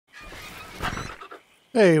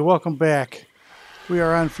Hey, welcome back. We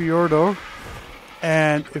are on Fjordur,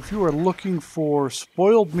 and if you are looking for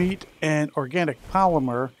spoiled meat and organic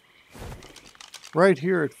polymer, right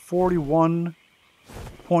here at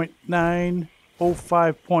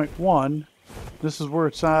 41.905.1, this is where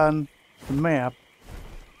it's on the map.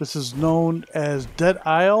 This is known as Dead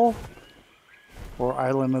Isle, or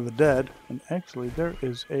Island of the Dead, and actually there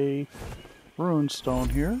is a rune stone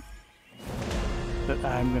here that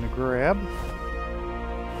I'm going to grab.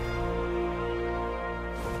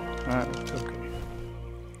 Alright, okay.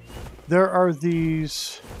 There are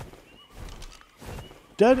these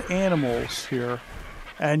dead animals here,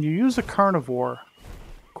 and you use a carnivore.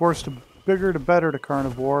 Of course, the bigger the better the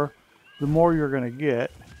carnivore, the more you're going to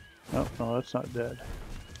get. Oh, no, that's not dead.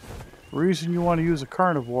 The reason you want to use a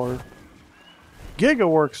carnivore, Giga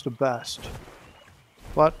works the best.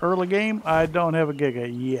 But early game, I don't have a Giga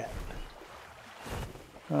yet.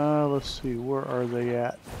 Let's see, where are they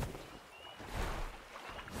at?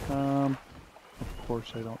 Of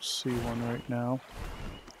course I don't see one right now.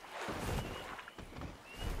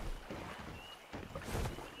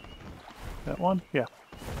 That one? Yeah.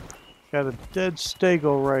 Got a dead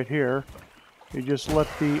stego right here. You just let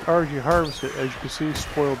the RG harvest it. As you can see,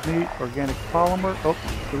 spoiled meat, organic polymer. Oh,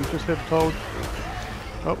 did we just hit a toad?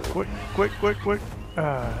 Oh, quick, quick, quick, quick.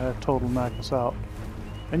 That toad will knock us out.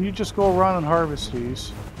 And you just go around and harvest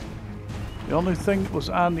these. The only thing that was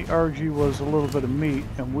on the RG was a little bit of meat,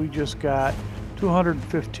 and we just got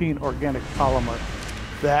 215 organic polymer.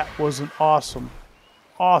 That was an awesome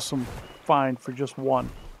find for just one.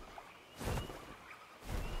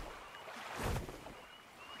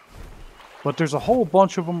 But there's a whole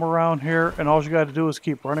bunch of them around here, and all you got to do is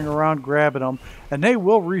keep running around grabbing them, and they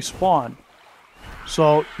will respawn.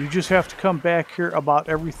 So you just have to come back here about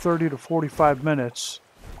every 30 to 45 minutes.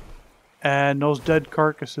 And those dead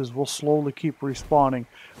carcasses will slowly keep respawning.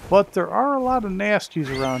 But there are a lot of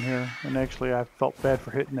nasties around here. And actually, I felt bad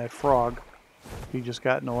for hitting that frog. He just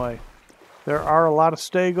got in the way. There are a lot of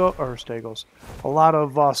stegos. A lot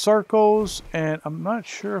of sarcos. And I'm not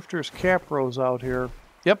sure if there's capros out here.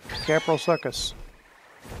 Yep, caprosuchus.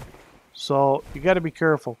 So, you got to be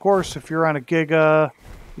careful. Of course, if you're on a giga,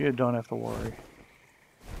 you don't have to worry.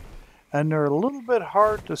 And they're a little bit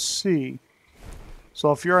hard to see.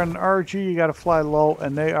 So if you're on an RG, you got to fly low,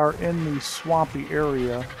 and they are in the swampy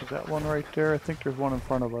area. Is that one right there? I think there's one in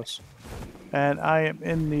front of us. And I am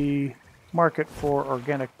in the market for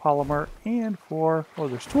organic polymer and for, oh,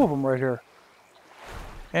 there's two of them right here.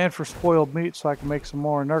 And for spoiled meat, so I can make some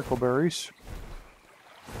more narcoberries.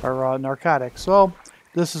 Or narcotics. So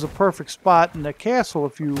this is a perfect spot. In the castle,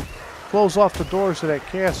 if you close off the doors of that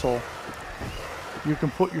castle, you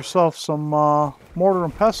can put yourself some mortar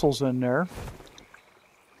and pestles in there.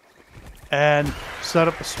 And set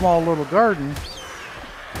up a small little garden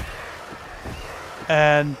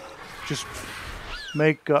and just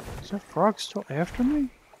make is that frog still after me?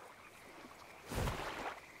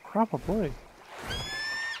 Probably.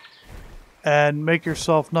 And make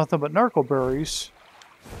yourself nothing but narcoberries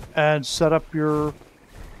and set up your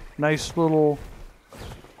nice little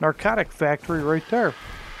narcotic factory right there.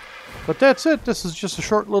 But that's it. This is just a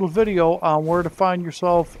short little video on where to find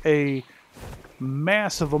yourself a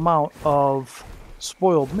massive amount of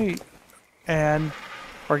spoiled meat and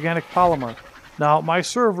organic polymer. Now my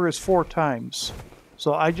server is 4 times,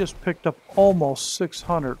 so I just picked up almost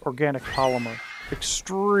 600 organic polymer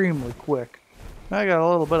extremely quick. I got a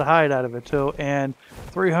little bit of hide out of it too, and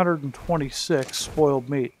 326 spoiled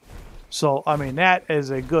meat. So I mean, that is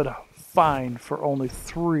a good find for only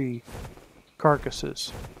 3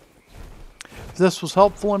 carcasses. If this was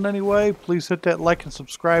helpful in any way, please hit that like and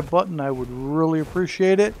subscribe button. I would really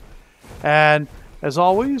appreciate it. And as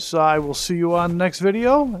always, I will see you on the next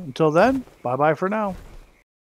video. Until then, bye-bye for now.